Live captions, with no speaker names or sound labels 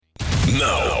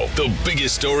Now, the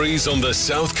biggest stories on the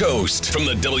South Coast from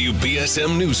the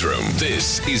WBSM Newsroom.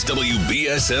 This is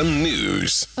WBSM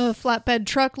News. A flatbed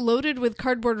truck loaded with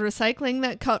cardboard recycling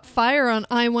that caught fire on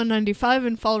I-195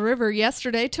 in Fall River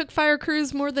yesterday took fire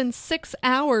crews more than 6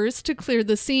 hours to clear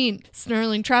the scene,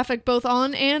 snarling traffic both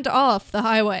on and off the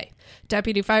highway.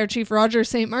 Deputy Fire Chief Roger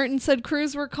St. Martin said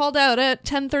crews were called out at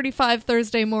 10:35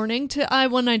 Thursday morning to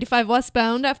I-195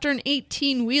 westbound after an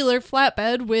 18-wheeler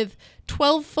flatbed with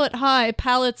 12-foot-high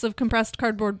pallets of compressed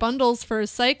cardboard bundles for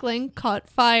recycling caught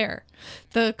fire.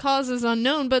 The cause is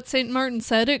unknown, but St. Martin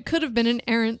said it could have been an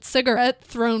errant cigarette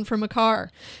thrown from a car.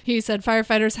 He said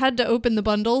firefighters had to open the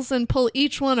bundles and pull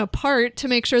each one apart to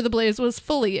make sure the blaze was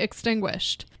fully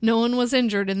extinguished. No one was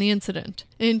injured in the incident.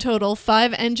 In total,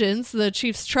 5 engines, the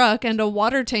chief's truck, and a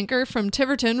water tanker from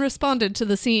Tiverton responded to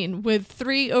the scene, with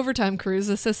 3 overtime crews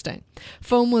assisting.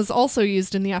 Foam was also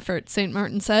used in the effort, St.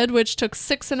 Martin said, which took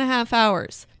 6.5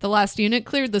 hours. The last unit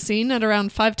cleared the scene at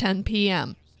around 5:10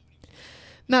 p.m.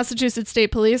 Massachusetts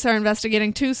State Police are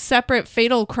investigating 2 separate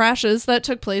fatal crashes that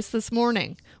took place this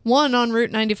morning. One on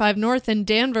Route 95 North in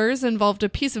Danvers involved a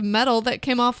piece of metal that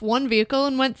came off one vehicle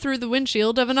and went through the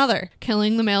windshield of another,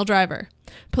 killing the male driver.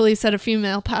 Police said a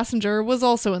female passenger was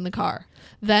also in the car.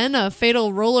 Then a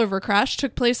fatal rollover crash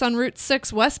took place on Route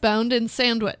 6 westbound in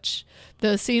Sandwich.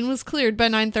 The scene was cleared by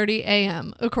 9:30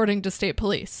 a.m., according to State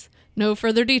Police. No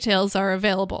further details are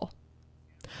available.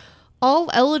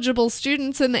 All eligible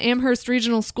students in the Amherst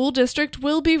Regional School District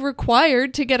will be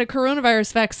required to get a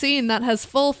coronavirus vaccine that has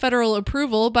full federal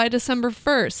approval by December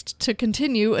 1st to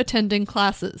continue attending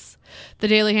classes. The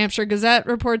Daily Hampshire Gazette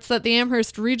reports that the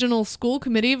Amherst Regional School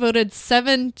Committee voted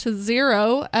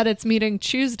 7-0 at its meeting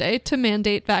Tuesday to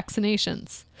mandate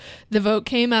vaccinations. The vote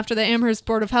came after the Amherst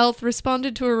Board of Health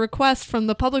responded to a request from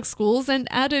the public schools and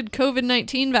added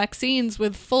COVID-19 vaccines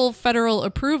with full federal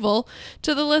approval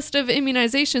to the list of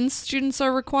immunizations students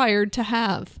are required to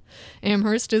have.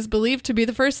 Amherst is believed to be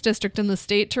the first district in the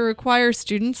state to require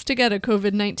students to get a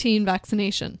COVID-19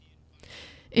 vaccination.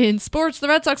 In sports, the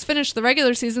Red Sox finished the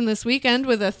regular season this weekend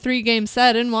with a 3-game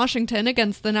set in Washington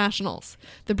against the Nationals.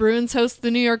 The Bruins host the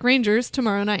New York Rangers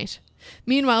tomorrow night.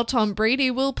 Meanwhile, Tom Brady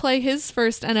will play his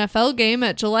first NFL game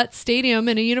at Gillette Stadium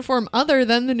in a uniform other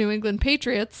than the New England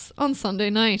Patriots on Sunday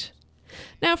night.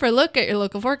 Now for a look at your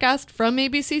local forecast from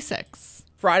ABC6.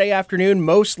 Friday afternoon,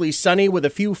 mostly sunny with a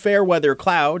few fair weather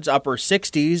clouds, upper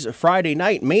 60s. Friday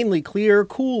night, mainly clear,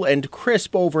 cool and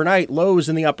crisp overnight, lows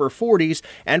in the upper 40s.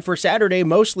 And for Saturday,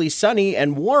 mostly sunny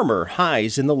and warmer,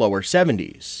 highs in the lower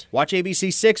 70s. Watch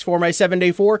ABC6 for my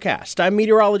 7-day forecast. I'm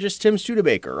meteorologist Tim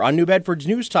Studebaker on New Bedford's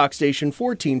News Talk Station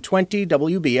 1420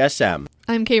 WBSM.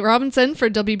 I'm Kate Robinson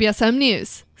for WBSM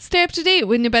News. Stay up to date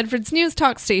with New Bedford's News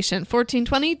Talk Station,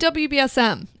 1420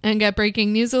 WBSM, and get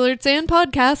breaking news alerts and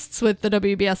podcasts with the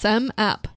WBSM app.